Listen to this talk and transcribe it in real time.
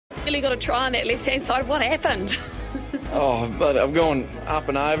Really got to try on that left-hand side. What happened? Oh, but I've gone up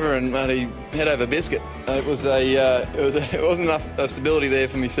and over and bloody head over biscuit. It wasn't enough stability there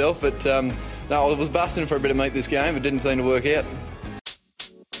for myself, but no, I was busting for a bit of meat this game. It didn't seem to work out.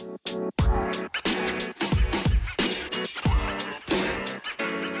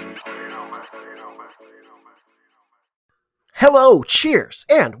 Hello, cheers,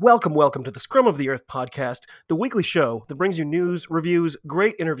 and welcome to the Scrum of the Earth podcast, the weekly show that brings you news, reviews,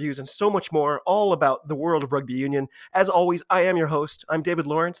 great interviews, and so much more, all about the world of rugby union. As always, I am your host. I'm David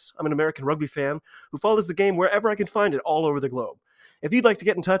Lawrence. I'm an American rugby fan who follows the game wherever I can find it all over the globe. If you'd like to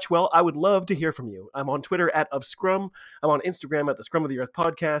get in touch, well, I would love to hear from you. I'm on Twitter at @ofscrum. I'm on Instagram at the Scrum of the Earth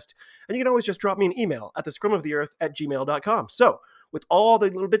podcast, and you can always just drop me an email at thescrumoftheearth@gmail.com. So, with all the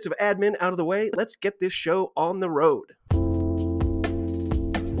little bits of admin out of the way, let's get this show on the road.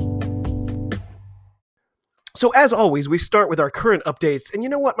 So as always, we start with our current updates, and you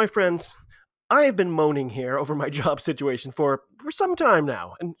know what, my friends? I have been moaning here over my job situation for some time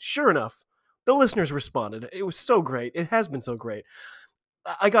now, and sure enough, the listeners responded. It was so great. It has been so great.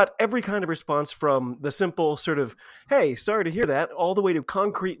 I got every kind of response from the simple sort of, hey, sorry to hear that, all the way to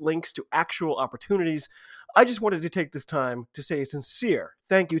concrete links to actual opportunities. I just wanted to take this time to say a sincere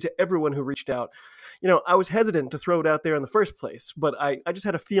thank you to everyone who reached out. You know, I was hesitant to throw it out there in the first place, but I just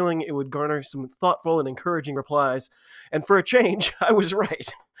had a feeling it would garner some thoughtful and encouraging replies. And for a change, I was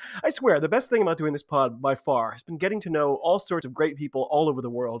right. I swear, the best thing about doing this pod by far has been getting to know all sorts of great people all over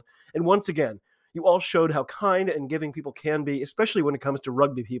the world. And once again, you all showed how kind and giving people can be, especially when it comes to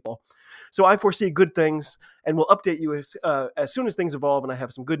rugby people. So I foresee good things, and will update you as soon as things evolve and I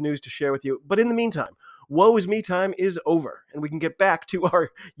have some good news to share with you. But in the meantime, woe is me time is over, and we can get back to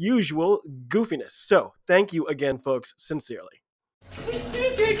our usual goofiness. So thank you again, folks, sincerely. It's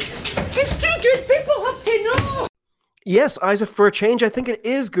too good! It's too good! People have to know! Yes, Isaac, for a change, I think it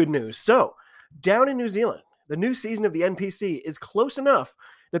is good news. So, down in New Zealand, the new season of the NPC is close enough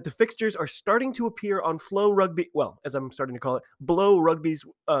that the fixtures are starting to appear on Flow Rugby, well, as I'm starting to call it, Blow Rugby's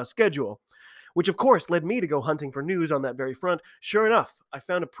schedule, which of course led me to go hunting for news on that very front. Sure enough, I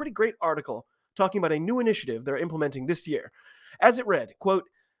found a pretty great article talking about a new initiative they're implementing this year. As it read, quote,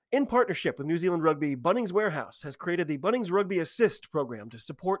 in partnership with New Zealand Rugby, Bunnings Warehouse has created the Bunnings Rugby Assist program to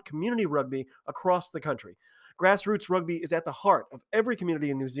support community rugby across the country. Grassroots rugby is at the heart of every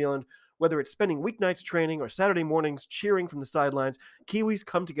community in New Zealand. Whether it's spending weeknights training or Saturday mornings cheering from the sidelines, Kiwis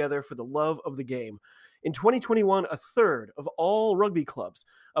come together for the love of the game. In 2021, a third of all rugby clubs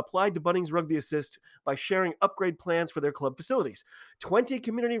applied to Bunnings Rugby Assist by sharing upgrade plans for their club facilities. 20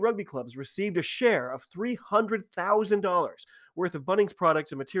 community rugby clubs received a share of $300,000 worth of Bunnings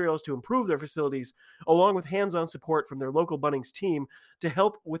products and materials to improve their facilities, along with hands-on support from their local Bunnings team to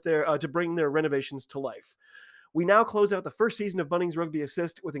help with to bring their renovations to life. We now close out the first season of Bunnings Rugby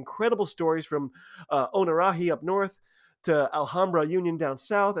Assist with incredible stories from Onarahi up north to Alhambra Union down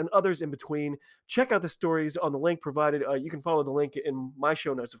south and others in between. Check out the stories on the link provided. You can follow the link in my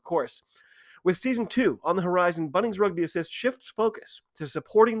show notes, of course. With Season 2 on the horizon, Bunnings Rugby Assist shifts focus to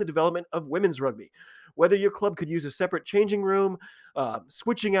supporting the development of women's rugby. Whether your club could use a separate changing room,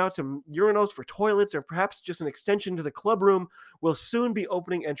 switching out some urinals for toilets, or perhaps just an extension to the club room, will soon be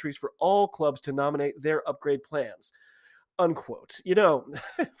opening entries for all clubs to nominate their upgrade plans. Unquote. You know,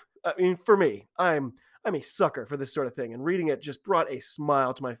 I mean, for me, I'm a sucker for this sort of thing, and reading it just brought a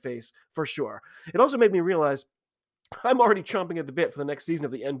smile to my face for sure. It also made me realize I'm already chomping at the bit for the next season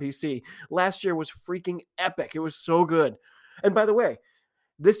of the NPC. Last year was freaking epic. It was so good. And by the way,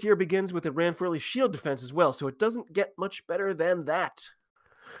 this year begins with a Ranfurly Shield defense as well, so it doesn't get much better than that.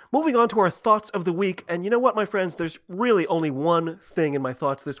 Moving on to our thoughts of the week, and you know what, my friends? There's really only one thing in my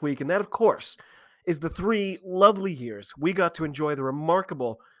thoughts this week, and that, of course, is the 3 lovely years we got to enjoy the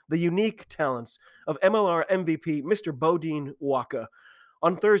remarkable, the unique talents of MLR MVP Mr. Bodine Waka.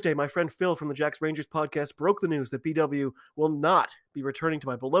 On Thursday, my friend Phil from the Jacks Rangers podcast broke the news that BW will not be returning to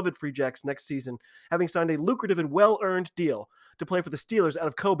my beloved Free Jacks next season, having signed a lucrative and well-earned deal to play for the Steelers out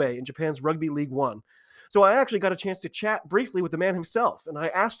of Kobe in Japan's Rugby League One. So I actually got a chance to chat briefly with the man himself, and I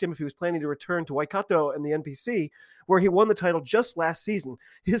asked him if he was planning to return to Waikato and the NPC, where he won the title just last season.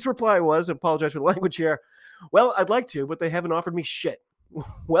 His reply was, I apologize for the language here, well, I'd like to, but they haven't offered me shit.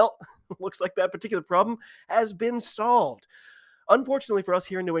 Well, looks like that particular problem has been solved. Unfortunately for us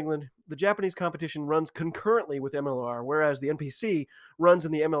here in New England, the Japanese competition runs concurrently with MLR, whereas the NPC runs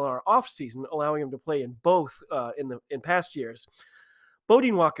in the MLR off-season, allowing him to play in both in past years.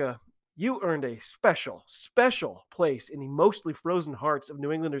 Bodine Waka, you earned a special place in the mostly frozen hearts of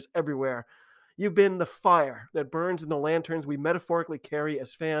New Englanders everywhere. You've been the fire that burns in the lanterns we metaphorically carry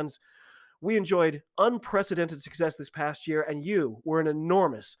as fans. We enjoyed unprecedented success this past year, and you were an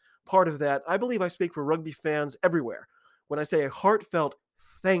enormous part of that. I believe I speak for rugby fans everywhere when I say a heartfelt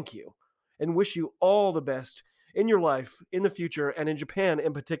thank you and wish you all the best in your life, in the future, and in Japan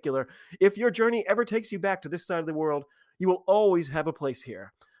in particular. If your journey ever takes you back to this side of the world, you will always have a place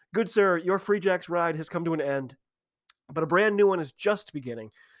here. Good sir, your Free Jacks ride has come to an end, but a brand new one is just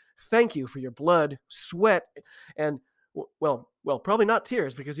beginning. Thank you for your blood, sweat, and, well, probably not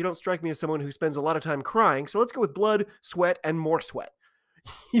tears, because you don't strike me as someone who spends a lot of time crying, so let's go with blood, sweat, and more sweat.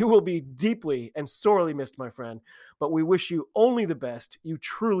 You will be deeply and sorely missed, my friend, but we wish you only the best. You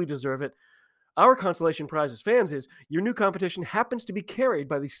truly deserve it. Our consolation prize as fans is your new competition happens to be carried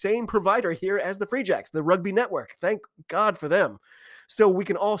by the same provider here as the Free Jacks, the Rugby Network. Thank God for them. So we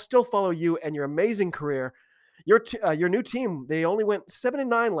can all still follow you and your amazing career. Your new team, they only went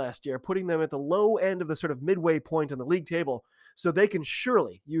 7-9 last year, putting them at the low end of the sort of midway point on the league table. So they can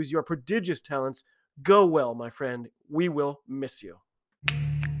surely use your prodigious talents. Go well, my friend. We will miss you.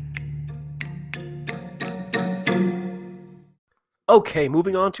 Okay,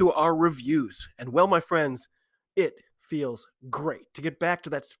 moving on to our reviews. And well, my friends, it feels great to get back to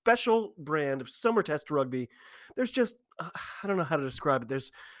that special brand of summer test rugby. There's just, I don't know how to describe it. There's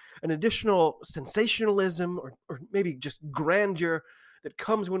an additional sensationalism or maybe just grandeur that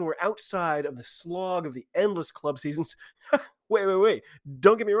comes when we're outside of the slog of the endless club seasons. Wait.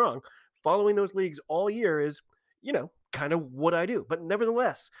 Don't get me wrong. Following those leagues all year is, kind of what I do. But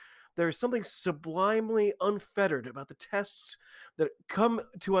nevertheless, there's something sublimely unfettered about the tests that come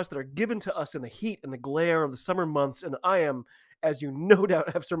to us, that are given to us in the heat and the glare of the summer months, and I am, as you no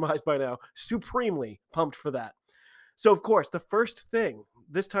doubt have surmised by now, supremely pumped for that. So, of course, the first thing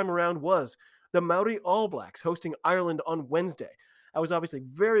this time around was the Maori All Blacks hosting Ireland on Wednesday. I was obviously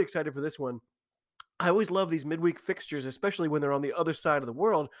very excited for this one. I always love these midweek fixtures, especially when they're on the other side of the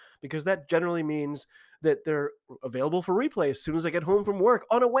world, because that generally means that they're available for replay as soon as I get home from work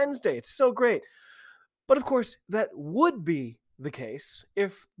on a Wednesday. It's so great. But of course, that would be the case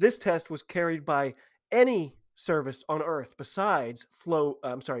if this test was carried by any service on Earth besides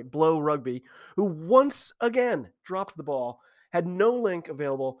Blow Rugby, who once again dropped the ball, had no link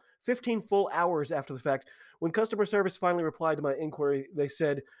available 15 full hours after the fact. When customer service finally replied to my inquiry, they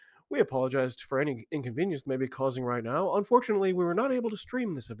said, "We apologized for any inconvenience they may be causing right now. Unfortunately, we were not able to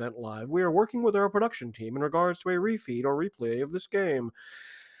stream this event live. We are working with our production team in regards to a refeed or replay of this game."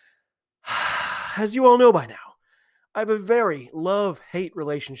 As you all know by now, I have a very love-hate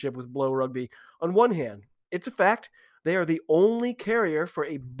relationship with Blow Rugby. On one hand, it's a fact they are the only carrier for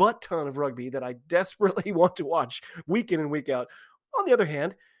a butt ton of rugby that I desperately want to watch week in and week out. On the other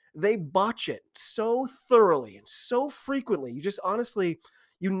hand, they botch it so thoroughly and so frequently. You just honestly,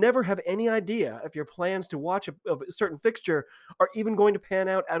 you never have any idea if your plans to watch a certain fixture are even going to pan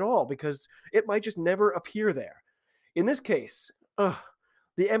out at all, because it might just never appear there. In this case, the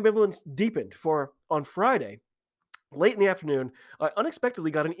ambivalence deepened, for on Friday, late in the afternoon, I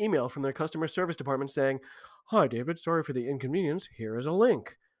unexpectedly got an email from their customer service department saying, "Hi, David, sorry for the inconvenience. Here is a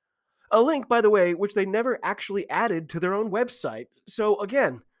link." A link, by the way, which they never actually added to their own website. So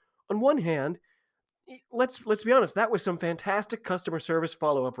again, on one hand, let's be honest, that was some fantastic customer service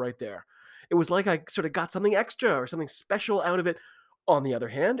follow-up right there. It was like I sort of got something extra or something special out of it. On the other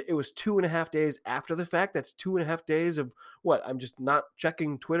hand, it was 2.5 days after the fact. That's 2.5 days of what? I'm just not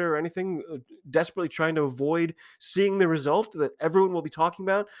checking Twitter or anything, desperately trying to avoid seeing the result that everyone will be talking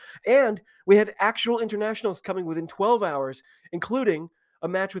about. And we had actual internationals coming within 12 hours, including a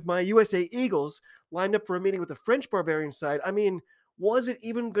match with my USA Eagles lined up for a meeting with the French Barbarian side. I mean, was it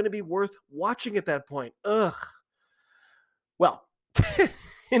even going to be worth watching at that point? Ugh. Well,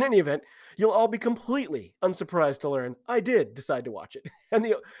 in any event, you'll all be completely unsurprised to learn I did decide to watch it.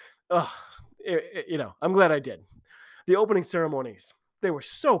 And I'm glad I did. The opening ceremonies, they were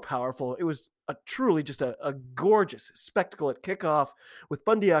so powerful. It was truly just a gorgeous spectacle at kickoff, with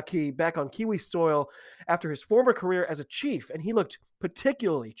Bundy Aki back on Kiwi soil after his former career as a chief, and he looked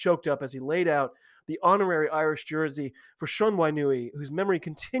particularly choked up as he laid out the honorary Irish jersey for Sean Wainui, whose memory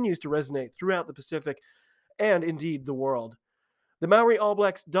continues to resonate throughout the Pacific and indeed the world. The Maori All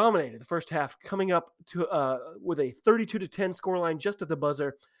Blacks dominated the first half, coming up to with a 32-10 scoreline just at the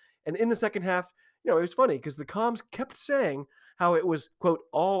buzzer. And in the second half, it was funny because the comms kept saying how it was, quote,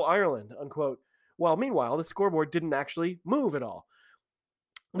 all Ireland, unquote, while meanwhile the scoreboard didn't actually move at all.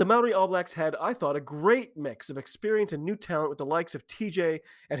 The Maori All Blacks had, I thought, a great mix of experience and new talent with the likes of TJ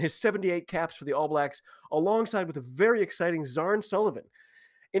and his 78 caps for the All Blacks, alongside with a very exciting Zarn Sullivan.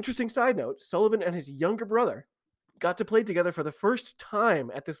 Interesting side note, Sullivan and his younger brother got to play together for the first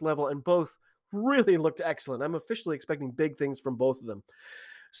time at this level, and both really looked excellent. I'm officially expecting big things from both of them.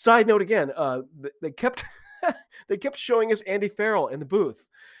 Side note again, they kept they kept showing us Andy Farrell in the booth.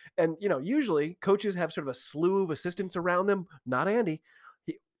 And, usually coaches have sort of a slew of assistants around them. Not Andy.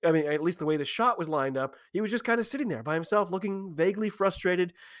 At least the way the shot was lined up, he was just kind of sitting there by himself, looking vaguely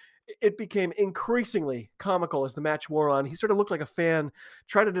frustrated. It became increasingly comical as the match wore on. He sort of looked like a fan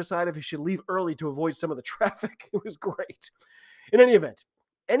trying to decide if he should leave early to avoid some of the traffic. It was great. In any event,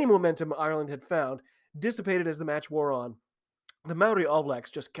 any momentum Ireland had found dissipated as the match wore on. The Maori All Blacks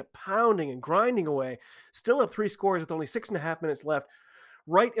just kept pounding and grinding away, still up 3 scores with only 6.5 minutes left.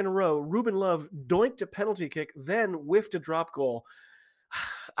 Right in a row, Ruben Love doinked a penalty kick, then whiffed a drop goal.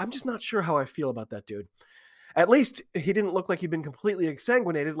 I'm just not sure how I feel about that dude. At least he didn't look like he'd been completely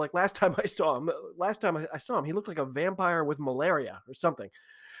exsanguinated like last time I saw him. Last time I saw him, he looked like a vampire with malaria or something.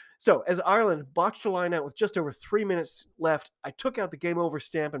 So as Ireland botched a line out with just over 3 minutes left, I took out the game over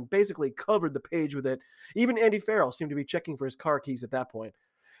stamp and basically covered the page with it. Even Andy Farrell seemed to be checking for his car keys at that point.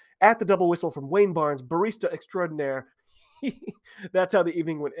 At the double whistle from Wayne Barnes, barista extraordinaire, that's how the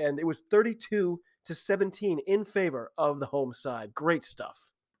evening would end. It was 32-17 in favor of the home side. Great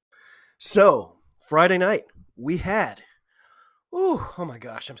stuff. So, Friday night, we had, oh my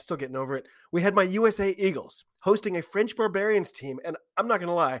gosh, I'm still getting over it. We had my USA Eagles hosting a French Barbarians team, and I'm not going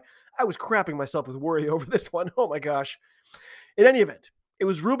to lie, I was crapping myself with worry over this one. Oh my gosh. In any event, it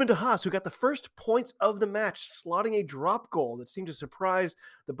was Ruben de Haas who got the first points of the match, slotting a drop goal that seemed to surprise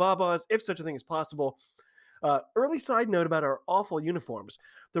the Babas, if such a thing is possible. Early side note about our awful uniforms.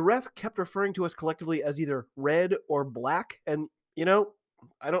 The ref kept referring to us collectively as either red or black, and,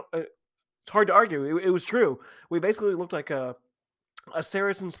 it's hard to argue. It was true. We basically looked like a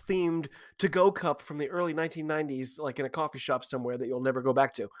Saracens-themed to-go cup from the early 1990s, like in a coffee shop somewhere that you'll never go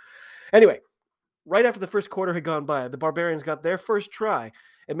back to. Anyway, right after the first quarter had gone by, the Barbarians got their first try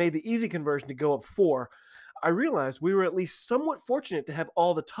and made the easy conversion to go up 4. I realized we were at least somewhat fortunate to have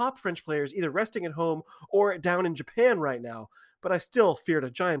all the top French players either resting at home or down in Japan right now, but I still feared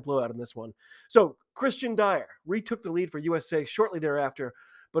a giant blowout in this one. So Christian Dyer retook the lead for USA shortly thereafter,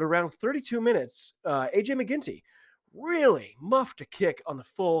 but around 32 minutes, AJ McGinty really muffed a kick on the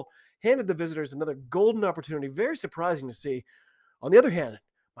full, handed the visitors another golden opportunity. Very surprising to see. On the other hand,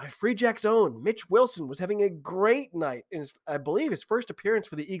 my Free Jack's own Mitch Wilson was having a great night in I believe his first appearance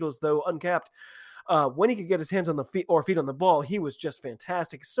for the Eagles, though uncapped. When he could get his hands on the feet on the ball, he was just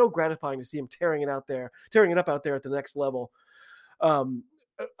fantastic. So gratifying to see him tearing it up out there at the next level.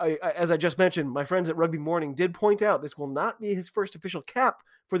 As I just mentioned, my friends at Rugby Morning did point out this will not be his first official cap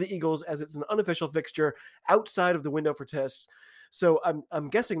for the Eagles, as it's an unofficial fixture outside of the window for tests. So I'm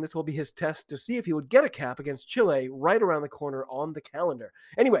guessing this will be his test to see if he would get a cap against Chile right around the corner on the calendar.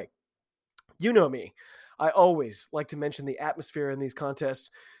 Anyway, you know me. I always like to mention the atmosphere in these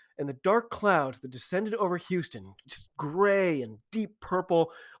contests. And the dark clouds that descended over Houston, just gray and deep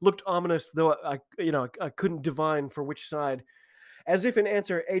purple, looked ominous, though I couldn't divine for which side. As if in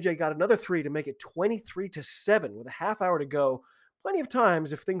answer, AJ got another 3 to make it 23-7 with a half hour to go. Plenty of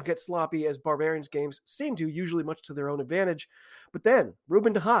times if things get sloppy, as Barbarians games seem to, usually much to their own advantage. But then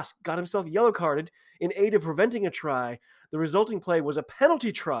Ruben de Haas got himself yellow carded in aid of preventing a try. The resulting play was a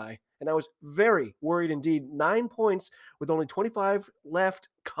penalty try, and I was very worried indeed. 9 points with only 25 left.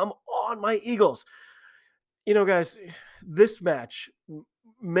 Come on, my Eagles. Guys, this match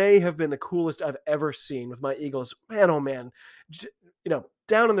may have been the coolest I've ever seen with my Eagles. Man, oh man.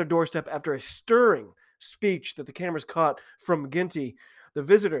 Down on their doorstep after a stirring speech that the cameras caught from McGinty, the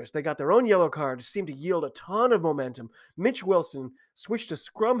visitors, they got their own yellow card, seemed to yield a ton of momentum. Mitch Wilson switched to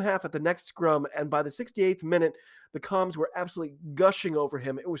scrum half at the next scrum, and by the 68th minute, the comms were absolutely gushing over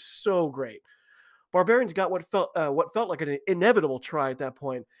him. It was so great. Barbarians got what felt like an inevitable try at that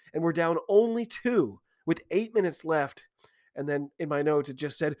point, and were down only 2 with 8 minutes left. And then in my notes, it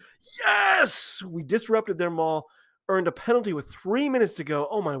just said, yes! We disrupted their maul, earned a penalty with 3 minutes to go.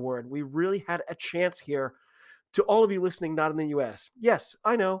 Oh my word, we really had a chance here. To all of you listening not in the US, yes,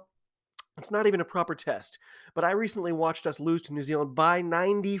 I know, it's not even a proper test, but I recently watched us lose to New Zealand by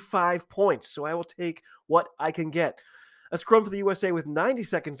 95 points, so I will take what I can get. A scrum for the USA with 90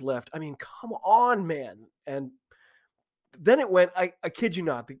 seconds left. I mean, come on, man. And then it went, I kid you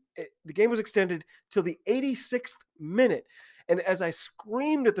not, the game was extended till the 86th minute. And as I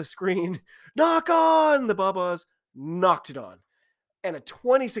screamed at the screen, knock on, the Babas knocked it on. And a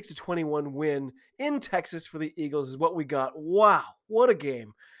 26-21 win in Texas for the Eagles is what we got. Wow, what a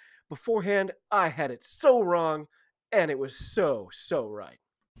game. Beforehand, I had it so wrong, and it was so right.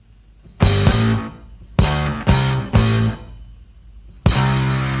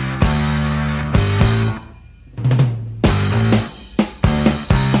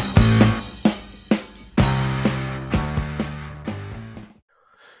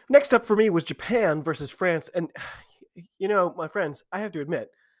 Next up for me was Japan versus France. And, my friends, I have to admit,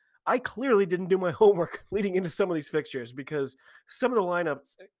 I clearly didn't do my homework leading into some of these fixtures because some of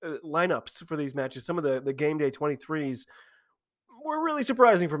the lineups for these matches, some of the game day 23s were really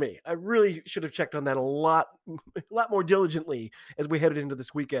surprising for me. I really should have checked on that a lot more diligently as we headed into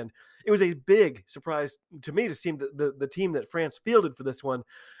this weekend. It was a big surprise to me to see the team that France fielded for this one,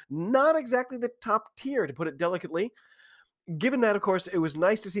 not exactly the top tier, to put it delicately. Given that, of course, it was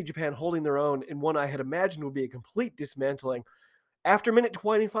nice to see Japan holding their own in one I had imagined would be a complete dismantling. After minute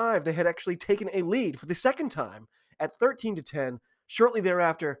 25, they had actually taken a lead for the second time at 13-10. Shortly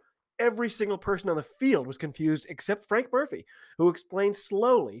thereafter, every single person on the field was confused except Frank Murphy, who explained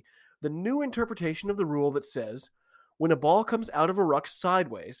slowly the new interpretation of the rule that says, when a ball comes out of a ruck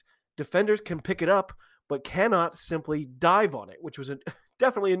sideways, defenders can pick it up but cannot simply dive on it, which was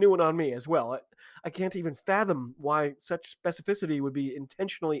definitely a new one on me as well. I can't even fathom why such specificity would be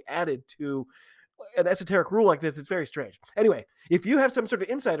intentionally added to an esoteric rule like this. It's very strange. Anyway, if you have some sort of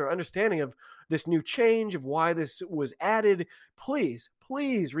insight or understanding of this new change, of why this was added, please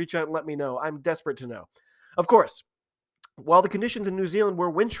reach out and let me know. I'm desperate to know. Of course, while the conditions in New Zealand were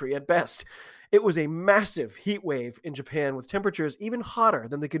wintry at best, it was a massive heat wave in Japan with temperatures even hotter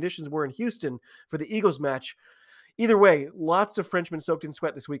than the conditions were in Houston for the Eagles match. Either way, lots of Frenchmen soaked in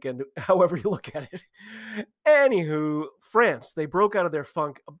sweat this weekend, however you look at it. Anywho, France, they broke out of their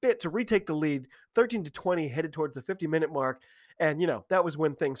funk a bit to retake the lead, 13-20, headed towards the 50-minute mark. And, that was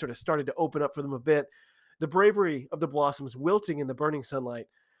when things sort of started to open up for them a bit. The bravery of the Blossoms wilting in the burning sunlight.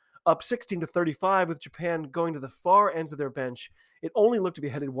 Up 16-35 with Japan going to the far ends of their bench. It only looked to be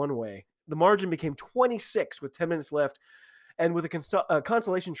headed one way. The margin became 26 with 10 minutes left. And with a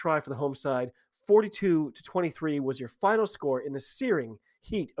consolation try for the home side, 42-23 was your final score in the searing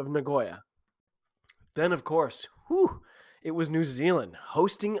heat of Nagoya. Then, of course, it was New Zealand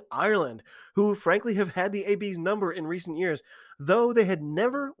hosting Ireland, who frankly have had the AB's number in recent years, though they had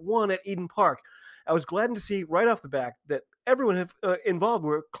never won at Eden Park. I was glad to see right off the bat that everyone involved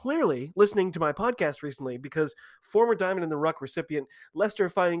were clearly listening to my podcast recently, because former Diamond in the Ruck recipient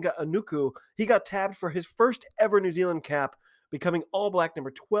Lester Fainga-Anuku, he got tabbed for his first ever New Zealand cap, becoming All Black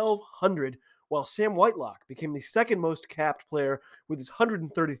number 1200, while Sam Whitelock became the second most capped player with his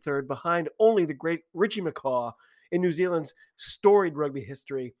 133rd, behind only the great Richie McCaw in New Zealand's storied rugby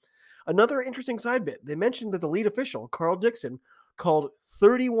history. Another interesting side bit, they mentioned that the lead official, Carl Dixon, called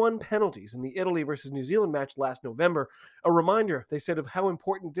 31 penalties in the Italy versus New Zealand match last November. A reminder, they said, of how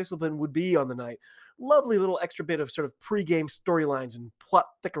important discipline would be on the night. Lovely little extra bit of sort of pre-game storylines and plot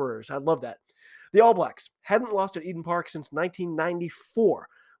thickerers. I love that. The All Blacks hadn't lost at Eden Park since 1994,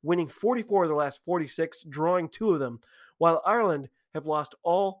 winning 44 of the last 46, drawing 2 of them, while Ireland have lost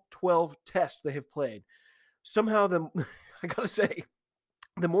all 12 tests they have played. Somehow, I gotta say,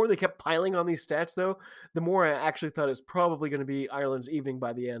 the more they kept piling on these stats, though, the more I actually thought it was probably going to be Ireland's evening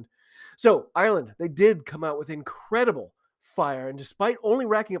by the end. So, Ireland, they did come out with incredible fire, and despite only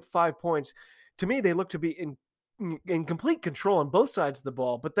racking up 5 points, to me, they looked to be in complete control on both sides of the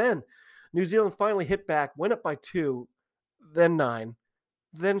ball. But then, New Zealand finally hit back, went up by 2, then 9,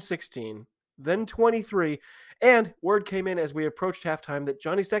 then 16, then 23, and word came in as we approached halftime that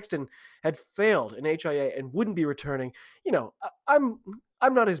Johnny Sexton had failed in HIA and wouldn't be returning.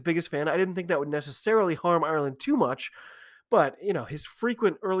 I'm not his biggest fan. I didn't think that would necessarily harm Ireland too much, but, his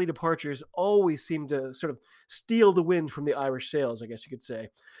frequent early departures always seemed to sort of steal the wind from the Irish sails, I guess you could say.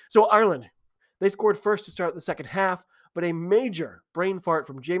 So Ireland, they scored first to start the second half, but a major brain fart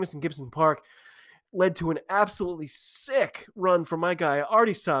from Jamison Gibson Park led to an absolutely sick run from my guy,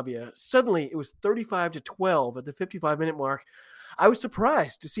 Artie Savia. Suddenly, it was 35-12 at the 55-minute mark. I was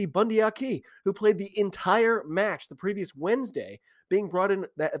surprised to see Bundy Aki, who played the entire match the previous Wednesday, being brought in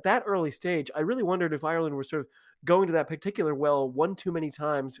at that early stage. I really wondered if Ireland were sort of going to that particular well one too many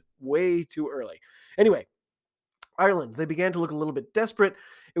times way too early. Anyway, Ireland, they began to look a little bit desperate.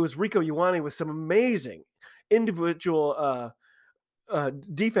 It was Rieko Ioane with some amazing individual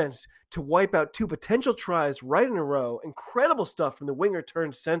defense to wipe out 2 potential tries right in a row. Incredible stuff from the winger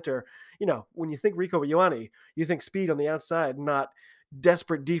turned center. When you think Rieko Ioane, you think speed on the outside, not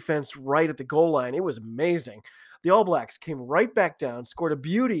desperate defense right at the goal line. It was amazing. The All Blacks came right back down, scored a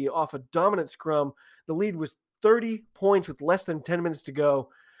beauty off a dominant scrum. The lead was 30 points with less than 10 minutes to go.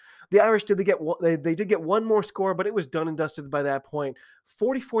 The Irish did get one more score, but it was done and dusted by that point.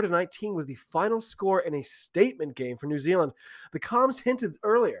 44-19 was the final score in a statement game for New Zealand. The comms hinted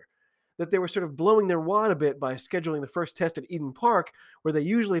earlier that they were sort of blowing their wad a bit by scheduling the first test at Eden Park, where they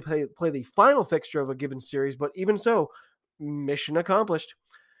usually play the final fixture of a given series, but even so, mission accomplished.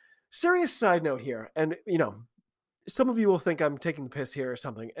 Serious side note here, and some of you will think I'm taking the piss here or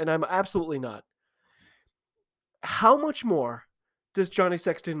something, and I'm absolutely not. How much more does Johnny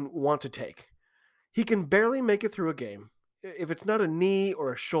Sexton want to take? He can barely make it through a game. If it's not a knee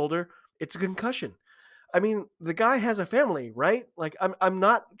or a shoulder, it's a concussion. I mean, the guy has a family, right? Like, I'm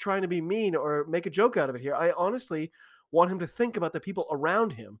not trying to be mean or make a joke out of it here. I honestly want him to think about the people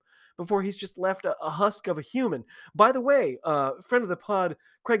around him before he's just left a husk of a human. By the way, friend of the pod,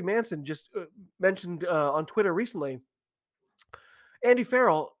 Craig Manson, just mentioned on Twitter recently, Andy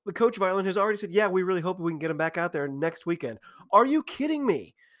Farrell, the coach of Ireland, has already said, yeah, we really hope we can get him back out there next weekend. Are you kidding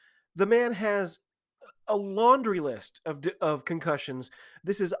me? The man has a laundry list of concussions.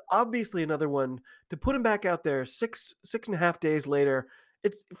 This is obviously another one. To put him back out there 6.5 days later,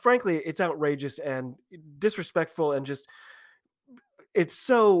 it's outrageous and disrespectful, and just it's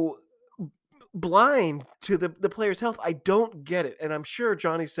so blind to the player's health. I don't get it, and I'm sure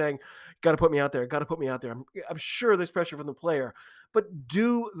Johnny's saying, "Got to put me out there. Got to put me out there." I'm sure there's pressure from the player, but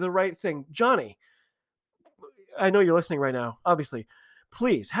do the right thing, Johnny. I know you're listening right now. Obviously,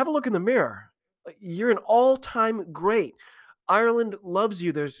 please have a look in the mirror. You're an all-time great. Ireland loves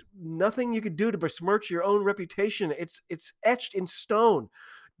you. There's nothing you could do to besmirch your own reputation. It's etched in stone.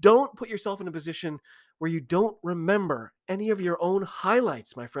 Don't put yourself in a position where you don't remember any of your own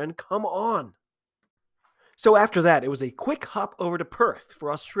highlights, my friend. Come on. So after that, it was a quick hop over to Perth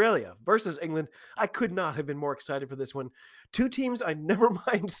for Australia versus England. I could not have been more excited for this one. Two teams I never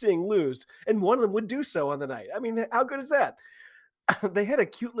mind seeing lose, and one of them would do so on the night. I mean, how good is that? They had a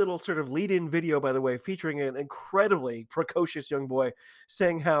cute little sort of lead-in video, by the way, featuring an incredibly precocious young boy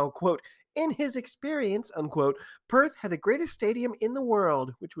saying how, quote, in his experience, unquote, Perth had the greatest stadium in the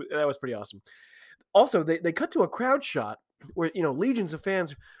world, that was pretty awesome. Also, they cut to a crowd shot where, legions of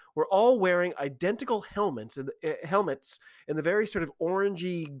fans were all wearing identical helmets in the very sort of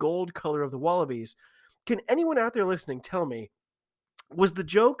orangey gold color of the Wallabies. Can anyone out there listening tell me, was the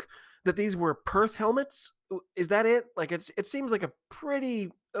joke that these were Perth helmets? Is that it? Like, it seems like a pretty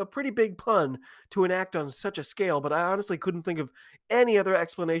big pun to enact on such a scale, but I honestly couldn't think of any other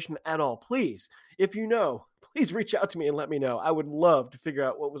explanation at all. Please, if you know, please reach out to me and let me know. I would love to figure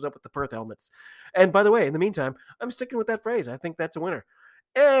out what was up with the Perth helmets. And by the way, in the meantime, I'm sticking with that phrase. I think that's a winner.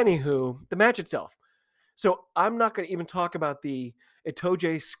 Anywho, the match itself. So I'm not going to even talk about the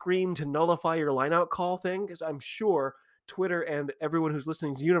Itoje scream to nullify your lineout call thing, because I'm sure Twitter and everyone who's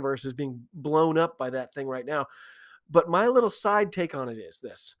listening to the universe is being blown up by that thing right now. But my little side take on it is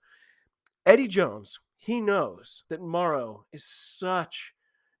this. Eddie Jones, he knows that Morrow is such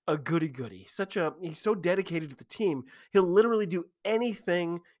a goody-goody. He's so dedicated to the team. He'll literally do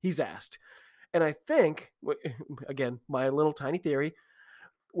anything he's asked. And I think, again, my little tiny theory,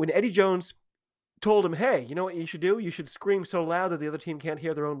 when Eddie Jones told him, hey, you know what you should do? You should scream so loud that the other team can't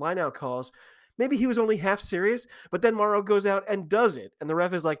hear their own lineout calls. Maybe he was only half serious, but then Morrow goes out and does it. And the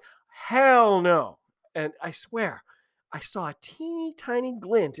ref is like, hell no. And I swear, I saw a teeny tiny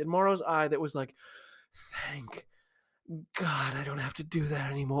glint in Morrow's eye that was like, thank God I don't have to do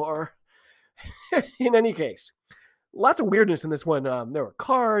that anymore. In any case, lots of weirdness in this one. There were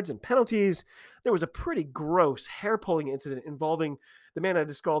cards and penalties. There was a pretty gross hair-pulling incident involving the man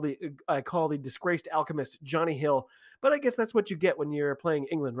I call the disgraced alchemist, Johnny Hill. But I guess that's what you get when you're playing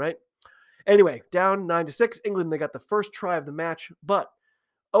England, right? Anyway, down 9-6, England, they got the first try of the match, but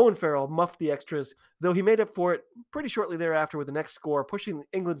Owen Farrell muffed the extras, though he made up for it pretty shortly thereafter with the next score, pushing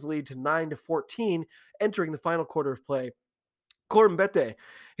England's lead to 9-14, entering the final quarter of play. Corbin Bette,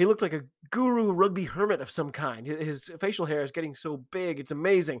 he looked like a guru rugby hermit of some kind. His facial hair is getting so big, it's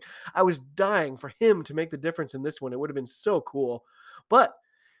amazing. I was dying for him to make the difference in this one. It would have been so cool. But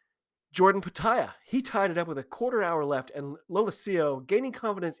Jordan Pataya, he tied it up with a quarter hour left, and Lolesio, gaining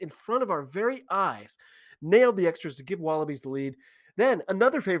confidence in front of our very eyes, nailed the extras to give Wallabies the lead. Then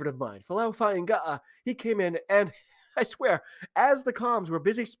another favorite of mine, Falau Fainga'a, he came in, and I swear, as the comms were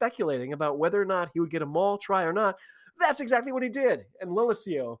busy speculating about whether or not he would get a maul try or not, that's exactly what he did. And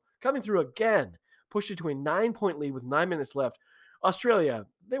Lolesio, coming through again, pushed it to a 9-point lead with 9 minutes left. Australia,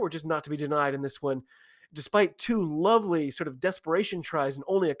 they were just not to be denied in this one. Despite two lovely sort of desperation tries and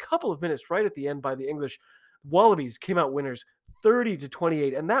only a couple of minutes right at the end by the English, Wallabies came out winners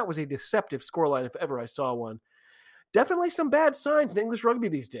 30-28, and that was a deceptive scoreline if ever I saw one. Definitely some bad signs in English rugby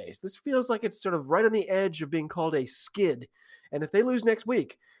these days. This feels like it's sort of right on the edge of being called a skid, and if they lose next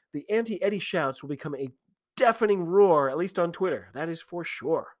week, the anti-Eddie shouts will become a deafening roar, at least on Twitter. That is for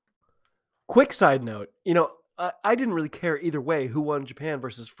sure. Quick side note, I didn't really care either way who won Japan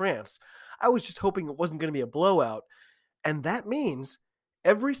versus France. I was just hoping it wasn't going to be a blowout. And that means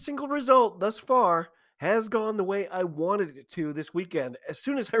every single result thus far has gone the way I wanted it to this weekend. As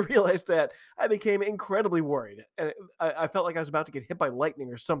soon as I realized that, I became incredibly worried. And I felt like I was about to get hit by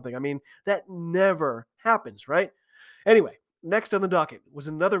lightning or something. I mean, that never happens, right? Anyway, next on the docket was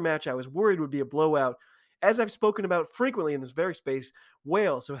another match I was worried would be a blowout. As I've spoken about frequently in this very space,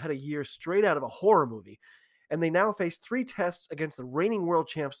 Wales have had a year straight out of a horror movie, and they now face 3 tests against the reigning world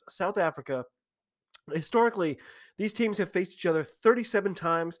champs, South Africa. Historically, these teams have faced each other 37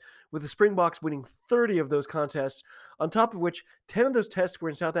 times, with the Springboks winning 30 of those contests, on top of which 10 of those tests were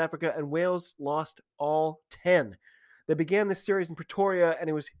in South Africa, and Wales lost all 10. They began this series in Pretoria, and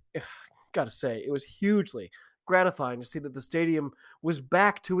it was, gotta say, it was hugely gratifying to see that the stadium was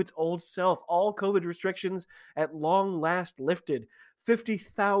back to its old self. All COVID restrictions at long last lifted.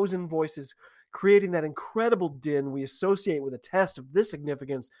 50,000 voices creating that incredible din we associate with a test of this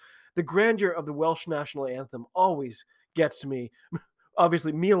significance. The grandeur of the Welsh national anthem always gets to me.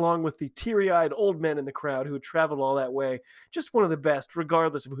 Obviously, me along with the teary-eyed old men in the crowd who had traveled all that way. Just one of the best,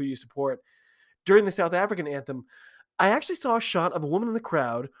 regardless of who you support. During the South African anthem, I actually saw a shot of a woman in the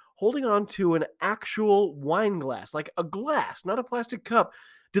crowd holding on to an actual wine glass, like a glass, not a plastic cup.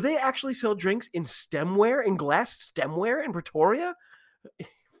 Do they actually sell drinks in stemware, in glass stemware in Pretoria?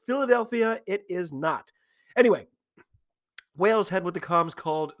 Philadelphia, it is not. Anyway, Wales had what the comms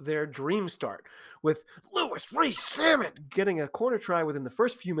called their dream start, with Lewis Rees-Zammit getting a corner try within the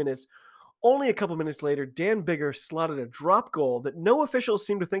first few minutes. Only a couple minutes later, Dan Biggar slotted a drop goal that no officials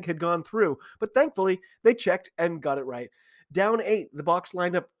seemed to think had gone through, but thankfully they checked and got it right. Down 8, the Boks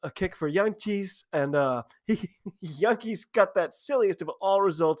lined up a kick for Yankees, and Yankees got that silliest of all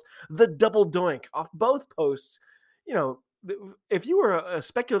results, the double doink off both posts. You know, if you were a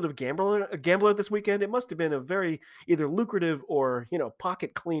speculative gambler this weekend, it must have been a very either lucrative or,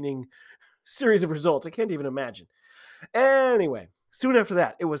 pocket cleaning series of results. I can't even imagine. Anyway, soon after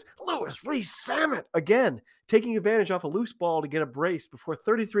that, it was Lewis Rees-Zammit again, taking advantage off a loose ball to get a brace before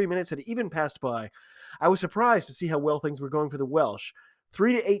 33 minutes had even passed by. I was surprised to see how well things were going for the Welsh.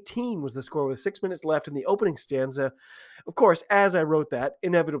 3-18 was the score with 6 minutes left in the opening stanza. Of course, as I wrote that,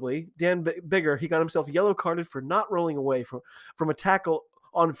 inevitably, Dan Biggar, he got himself yellow carded for not rolling away from a tackle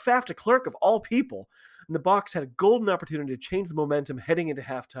on Faf de Klerk of all people. And the Boks had a golden opportunity to change the momentum heading into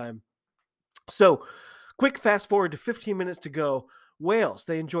halftime. So, quick fast forward to 15 minutes to go. Wales,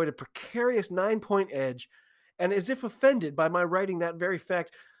 they enjoyed a precarious 9-point edge, and as if offended by my writing that very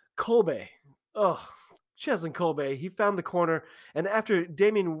fact, Kolbe, Cheslin Kolbe, he found the corner, and after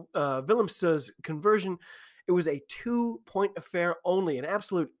Damien Willemse's conversion, it was a 2-point affair only, an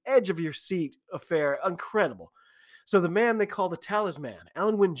absolute edge-of-your-seat affair, incredible. So the man they call the talisman,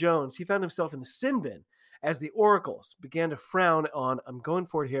 Alan Wynne-Jones, he found himself in the sin bin as the oracles began to frown on, I'm going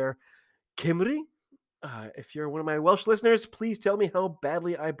for it here, Cymru? If you're one of my Welsh listeners, please tell me how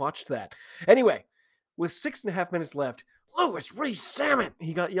badly I botched that. Anyway, with 6.5 minutes left, Lewis Rees-Zammit,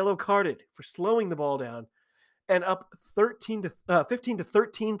 he got yellow carded for slowing the ball down. And up 15 to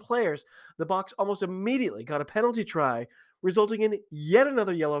 13 players, the Boks almost immediately got a penalty try, resulting in yet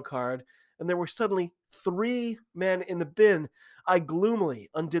another yellow card, and there were suddenly 3 men in the bin. I gloomily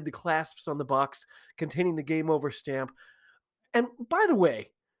undid the clasps on the box containing the game over stamp. And by the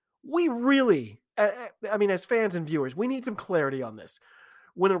way, we really, as fans and viewers, we need some clarity on this.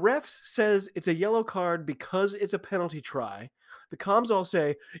 When a ref says it's a yellow card because it's a penalty try, the comms all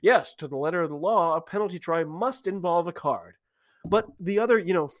say, yes, to the letter of the law, a penalty try must involve a card. But the other,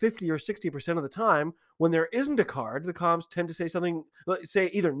 50 or 60% of the time, when there isn't a card, the comms tend to say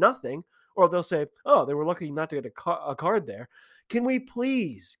either nothing, or they'll say, oh, they were lucky not to get a card there. Can we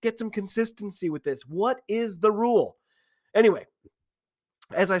please get some consistency with this? What is the rule? Anyway,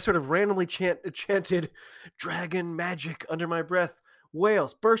 as I sort of randomly chanted dragon magic under my breath,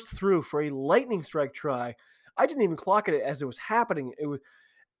 Wales burst through for a lightning strike try. I didn't even clock it as it was happening. It was,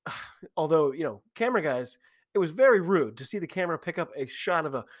 although, camera guys, it was very rude to see the camera pick up a shot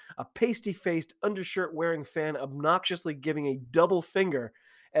of a pasty-faced, undershirt-wearing fan obnoxiously giving a double finger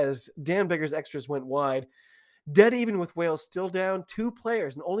as Dan Biggar's extras went wide. Dead even with Wales still down 2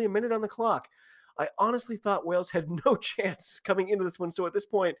 players and only a minute on the clock. I honestly thought Wales had no chance coming into this one, so at this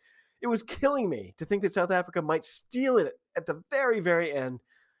point, it was killing me to think that South Africa might steal it at the very, very end.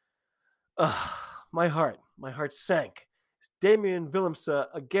 My heart sank. Damien Willemse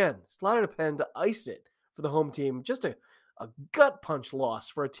again slotted a pen to ice it for the home team. Just a gut punch loss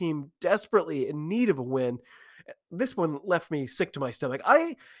for a team desperately in need of a win. This one left me sick to my stomach.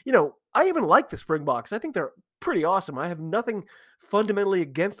 I even like the Springboks. I think they're pretty awesome. I have nothing fundamentally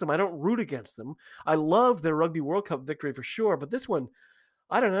against them. I don't root against them. I love their Rugby World Cup victory for sure, but this one,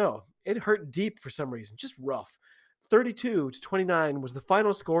 I don't know. It hurt deep for some reason. Just rough. 32-29 was the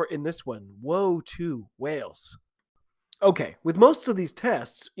final score in this one. Woe to Wales. Okay, with most of these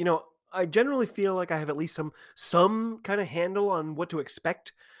tests, I generally feel like I have at least some kind of handle on what to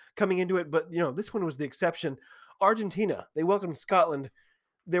expect coming into it, but this one was the exception. Argentina, they welcomed Scotland.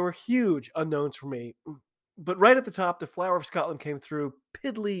 They were huge unknowns for me. But right at the top, the Flower of Scotland came through,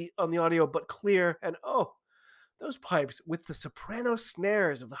 piddly on the audio, but clear, and those pipes with the soprano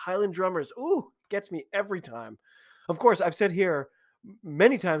snares of the Highland drummers, gets me every time. Of course, I've said here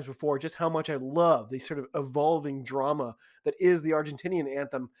many times before just how much I love the sort of evolving drama that is the Argentinian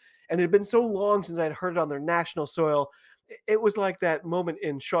anthem, and it had been so long since I'd heard it on their national soil. It was like that moment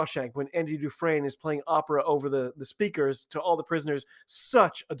in Shawshank when Andy Dufresne is playing opera over the speakers to all the prisoners.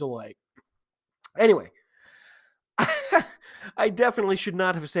 Such a delight. Anyway, I definitely should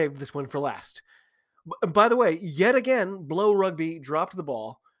not have saved this one for last. By the way, yet again, Blow Rugby dropped the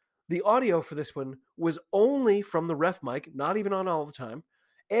ball. The audio for this one was only from the ref mic, not even on all the time,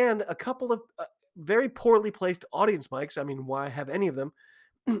 and a couple of very poorly placed audience mics. I mean, why have any of them?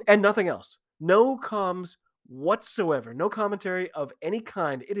 And nothing else. No comms whatsoever. No commentary of any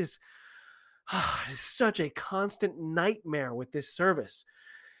kind. It is such a constant nightmare with this service.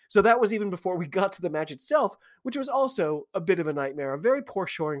 So that was even before we got to the match itself, which was also a bit of a nightmare. A very poor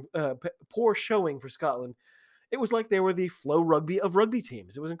showing for Scotland. It was like they were the Flow Rugby of rugby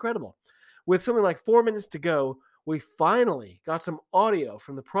teams. It was incredible. With something like 4 minutes to go, we finally got some audio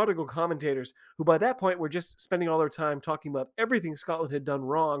from the prodigal commentators, who by that point were just spending all their time talking about everything Scotland had done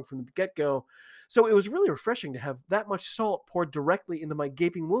wrong from the get-go. So it was really refreshing to have that much salt poured directly into my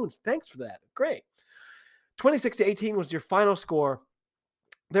gaping wounds. Thanks for that. Great. 26-18 was your final score.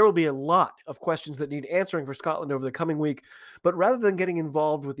 There will be a lot of questions that need answering for Scotland over the coming week, but rather than getting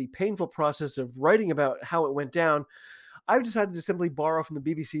involved with the painful process of writing about how it went down, I've decided to simply borrow from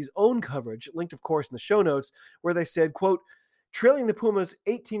the BBC's own coverage, linked of course in the show notes, where they said, quote, trailing the Pumas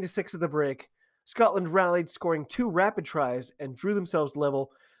 18-6 at the break, Scotland rallied, scoring 2 rapid tries and drew themselves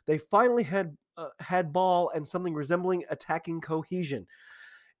level. They finally had ball and something resembling attacking cohesion.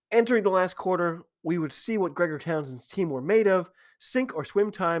 Entering the last quarter, we would see what Gregor Townsend's team were made of. Sink or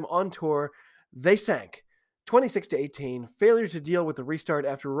swim time on tour. They sank. 26-18, failure to deal with the restart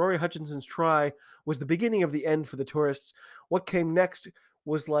after Rory Hutchinson's try was the beginning of the end for the tourists. What came next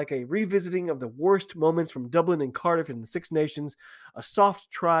was like a revisiting of the worst moments from Dublin and Cardiff in the Six Nations. A soft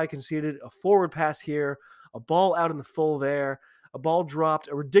try conceded, a forward pass here, a ball out in the full there, a ball dropped,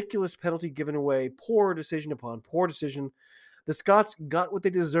 a ridiculous penalty given away, poor decision upon poor decision. The Scots got what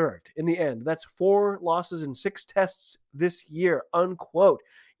they deserved in the end. That's 4 losses in 6 tests this year, unquote.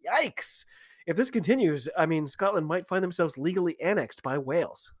 Yikes! If this continues, Scotland might find themselves legally annexed by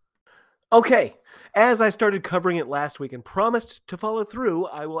Wales. Okay, as I started covering it last week and promised to follow through,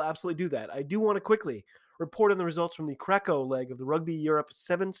 I will absolutely do that. I do want to quickly report on the results from the Krakow leg of the Rugby Europe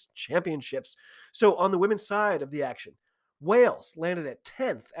Sevens Championships. So on the women's side of the action, Wales landed at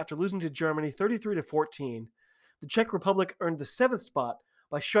 10th after losing to Germany 33-14. The Czech Republic earned the 7th spot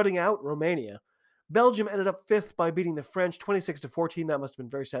by shutting out Romania. Belgium ended up 5th by beating the French 26-14. That must have been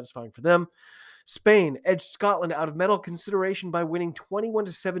very satisfying for them. Spain edged Scotland out of medal consideration by winning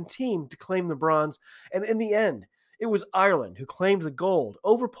 21-17 to claim the bronze. And in the end, it was Ireland who claimed the gold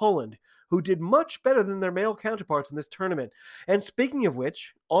over Poland, who did much better than their male counterparts in this tournament. And speaking of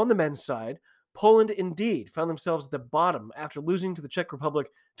which, on the men's side, Poland indeed found themselves at the bottom after losing to the Czech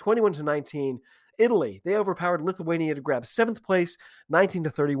Republic 21-19. Italy, they overpowered Lithuania to grab 7th place,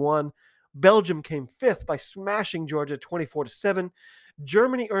 19-31. Belgium came 5th by smashing Georgia 24-7.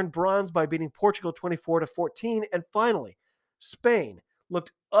 Germany earned bronze by beating Portugal 24-14. And finally, Spain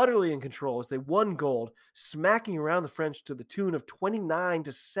looked utterly in control as they won gold, smacking around the French to the tune of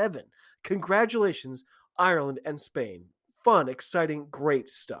 29-7. Congratulations, Ireland and Spain. Fun, exciting, great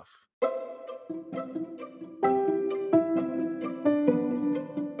stuff.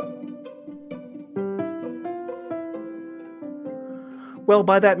 Well,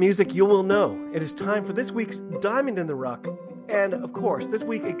 by that music, you will know it is time for this week's Diamond in the Rough. And, of course, this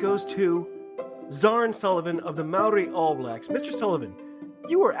week it goes to Zarn Sullivan of the Maori All Blacks. Mr. Sullivan,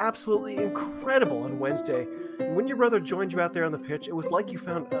 you were absolutely incredible on Wednesday. When your brother joined you out there on the pitch, it was like you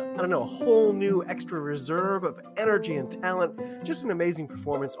found, a whole new extra reserve of energy and talent. Just an amazing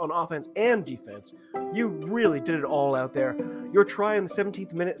performance on offense and defense. You really did it all out there. Your try in the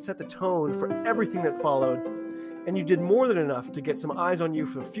 17th minute set the tone for everything that followed. And you did more than enough to get some eyes on you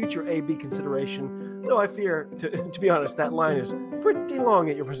for future AB consideration, though I fear, to be honest, that line is pretty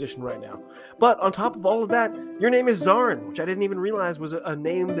long at your position right now. But on top of all of that, your name is Zarn, which I didn't even realize was a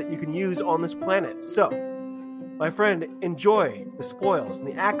name that you can use on this planet. So, My friend, enjoy the spoils and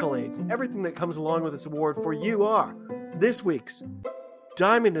the accolades and everything that comes along with this award, for you are this week's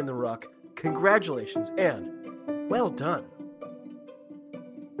Diamond in the Ruck. Congratulations and well done.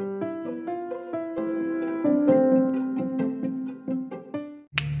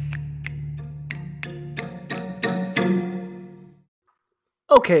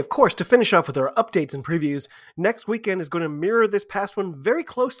 Okay, of course, to finish off with our updates and previews, next weekend is going to mirror this past one very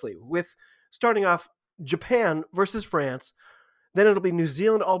closely, with starting off Japan versus France. Then it'll be New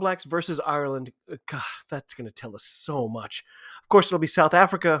Zealand All Blacks versus Ireland. God, that's going to tell us so much. Of course, it'll be South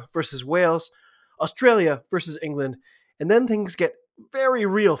Africa versus Wales, Australia versus England, and then things get very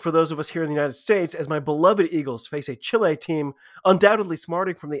real for those of us here in the United States as my beloved Eagles face a Chile team undoubtedly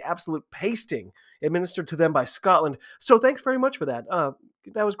smarting from the absolute pasting administered to them by Scotland. So thanks very much for that.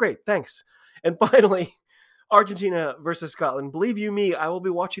 That was great. Thanks. And finally, Argentina versus Scotland. Believe you me, I will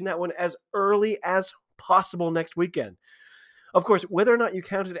be watching that one as early as possible next weekend. Of course, whether or not you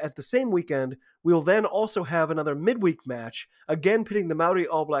count it as the same weekend, we'll then also have another midweek match, again pitting the Maori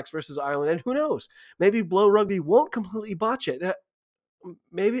All Blacks versus Ireland. And who knows, maybe Blow Rugby won't completely botch it.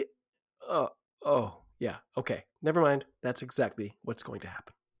 Maybe. Yeah. Okay. Never mind. That's exactly what's going to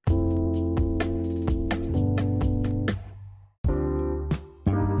happen.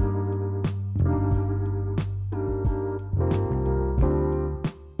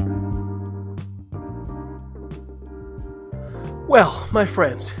 Well, my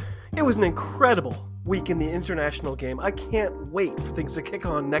friends, it was an incredible week in the international game. I can't wait for things to kick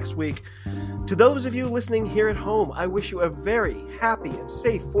on next week. To those of you listening here at home, I wish you a very happy and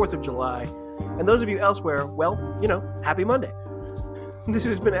safe 4th of July. And those of you elsewhere, well, happy Monday. This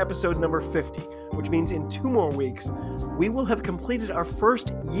has been episode number 50, which means in 2 more weeks, we will have completed our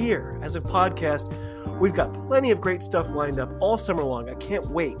first year as a podcast. We've got plenty of great stuff lined up all summer long. I can't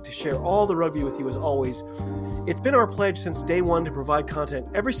wait to share all the rugby with you as always. It's been our pledge since day one to provide content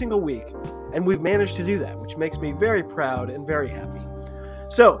every single week, and we've managed to do that, which makes me very proud and very happy.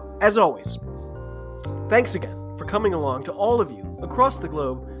 So, as always, thanks again for coming along. To all of you across the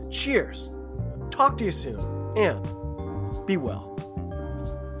globe, cheers, talk to you soon, and be well.